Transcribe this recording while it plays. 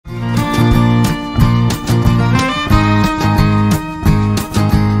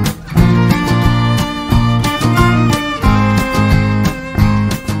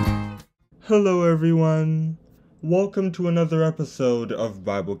Hello everyone! Welcome to another episode of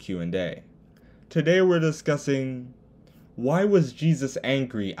Bible Q&A. Today we're discussing, why was Jesus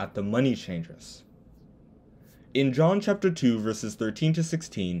angry at the money changers? In John chapter 2 verses 13 to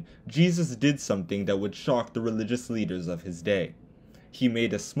 16, Jesus did something that would shock the religious leaders of his day. He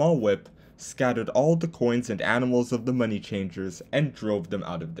made a small whip, scattered all the coins and animals of the money changers, and drove them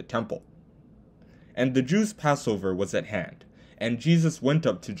out of the temple. And the Jews' Passover was at hand, and Jesus went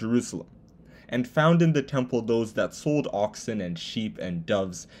up to Jerusalem, and found in the temple those that sold oxen and sheep and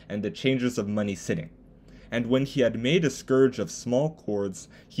doves, and the changers of money sitting. And when he had made a scourge of small cords,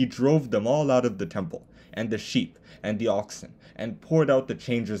 he drove them all out of the temple, and the sheep, and the oxen, and poured out the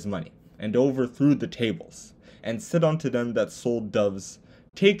changers' money, and overthrew the tables, and said unto them that sold doves,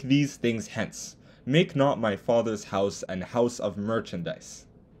 Take these things hence, make not my Father's house an house of merchandise.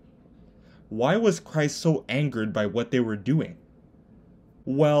 Why was Christ so angered by what they were doing?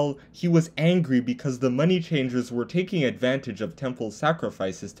 Well, he was angry because the money changers were taking advantage of temple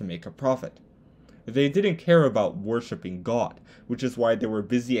sacrifices to make a profit. They didn't care about worshiping God, which is why they were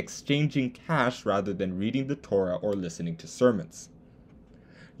busy exchanging cash rather than reading the Torah or listening to sermons.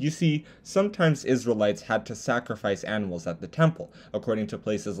 You see, sometimes Israelites had to sacrifice animals at the temple, according to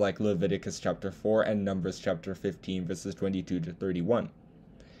places like Leviticus chapter 4 and Numbers chapter 15 verses 22 to 31.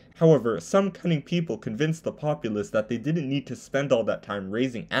 However, some cunning people convinced the populace that they didn't need to spend all that time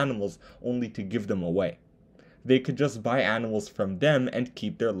raising animals only to give them away. They could just buy animals from them and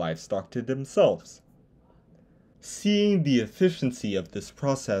keep their livestock to themselves. Seeing the efficiency of this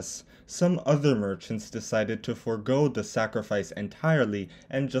process, some other merchants decided to forego the sacrifice entirely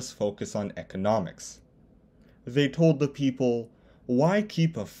and just focus on economics. They told the people, why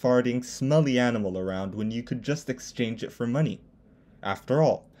keep a farting, smelly animal around when you could just exchange it for money? After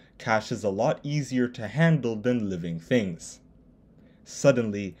all, cash is a lot easier to handle than living things.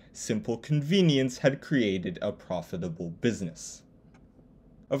 Suddenly, simple convenience had created a profitable business.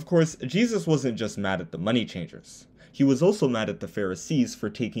 Of course, Jesus wasn't just mad at the money changers. He was also mad at the Pharisees for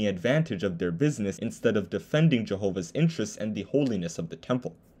taking advantage of their business instead of defending Jehovah's interests and the holiness of the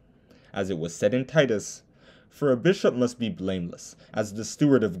temple. As it was said in Titus, For a bishop must be blameless, as the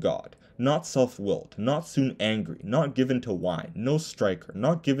steward of God, not self-willed, not soon angry, not given to wine, no striker,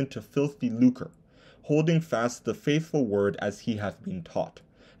 not given to filthy lucre, holding fast the faithful word as he hath been taught,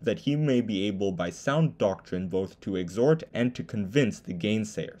 that he may be able by sound doctrine both to exhort and to convince the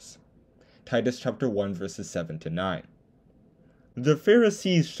gainsayers. Titus chapter 1 verses 7 to 9. The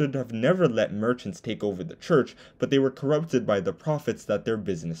Pharisees should have never let merchants take over the church, but they were corrupted by the profits that their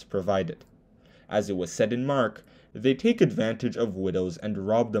business provided. As it was said in Mark, they take advantage of widows and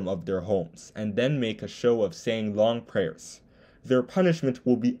rob them of their homes, and then make a show of saying long prayers. Their punishment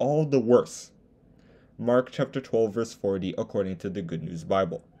will be all the worse. Mark chapter 12 verse 40 according to the Good News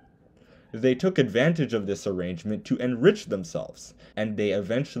Bible. They took advantage of this arrangement to enrich themselves, and they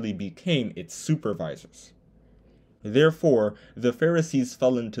eventually became its supervisors. Therefore, the Pharisees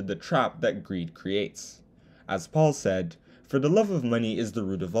fell into the trap that greed creates. As Paul said, For the love of money is the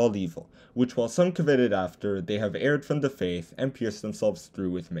root of all evil, which while some coveted after, they have erred from the faith, and pierced themselves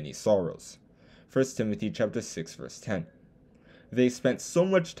through with many sorrows. 1 Timothy chapter 6 verse 10. They spent so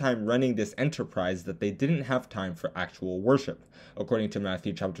much time running this enterprise that they didn't have time for actual worship, according to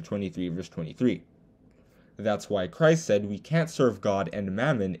Matthew chapter 23 verse 23. That's why Christ said we can't serve God and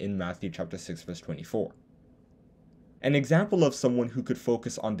mammon in Matthew chapter 6 verse 24. An example of someone who could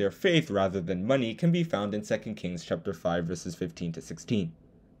focus on their faith rather than money can be found in 2 Kings chapter 5 verses 15 to 16.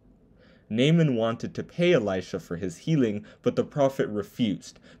 Naaman wanted to pay Elisha for his healing, but the prophet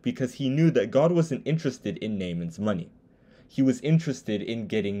refused because he knew that God wasn't interested in Naaman's money. He was interested in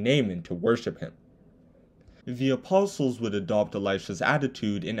getting Naaman to worship him. The apostles would adopt Elisha's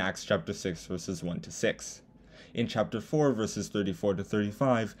attitude in Acts chapter 6 verses 1 to 6. In chapter 4 verses 34 to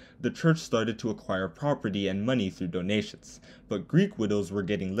 35, the church started to acquire property and money through donations, but Greek widows were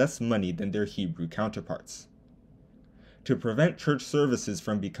getting less money than their Hebrew counterparts. To prevent church services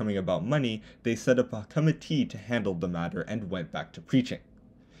from becoming about money, they set up a committee to handle the matter and went back to preaching.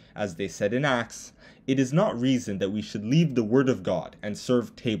 As they said in Acts, it is not reason that we should leave the word of God and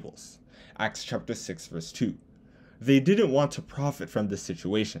serve tables. Acts chapter 6 verse 2. They didn't want to profit from this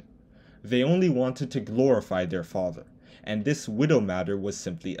situation. They only wanted to glorify their Father, and this widow matter was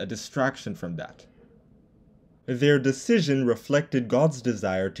simply a distraction from that. Their decision reflected God's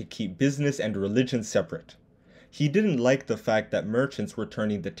desire to keep business and religion separate. He didn't like the fact that merchants were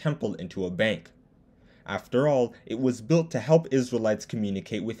turning the temple into a bank. After all, it was built to help Israelites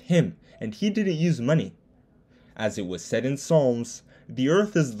communicate with Him, and He didn't use money. As it was said in Psalms, The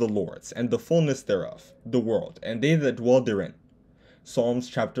earth is the Lord's, and the fullness thereof, the world, and they that dwell therein. Psalms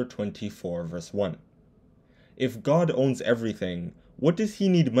chapter 24, verse 1. If God owns everything, what does he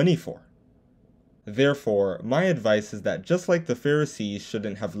need money for? Therefore, my advice is that just like the Pharisees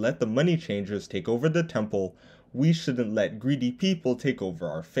shouldn't have let the money changers take over the temple, we shouldn't let greedy people take over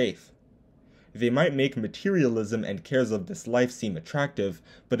our faith. They might make materialism and cares of this life seem attractive,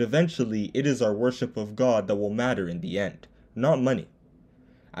 but eventually it is our worship of God that will matter in the end, not money.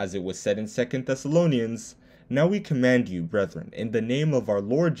 As it was said in 2 Thessalonians, "Now we command you, brethren, in the name of our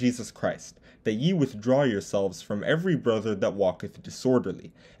Lord Jesus Christ, that ye withdraw yourselves from every brother that walketh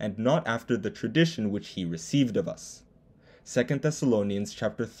disorderly, and not after the tradition which he received of us." 2 Thessalonians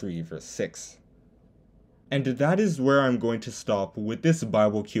chapter 3, verse 6. And that is where I'm going to stop with this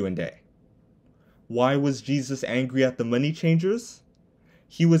Bible Q&A. Why was Jesus angry at the money changers?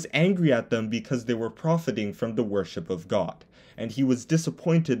 He was angry at them because they were profiting from the worship of God, and he was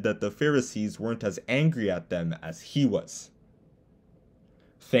disappointed that the Pharisees weren't as angry at them as he was.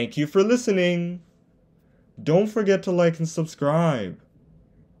 Thank you for listening! Don't forget to like and subscribe.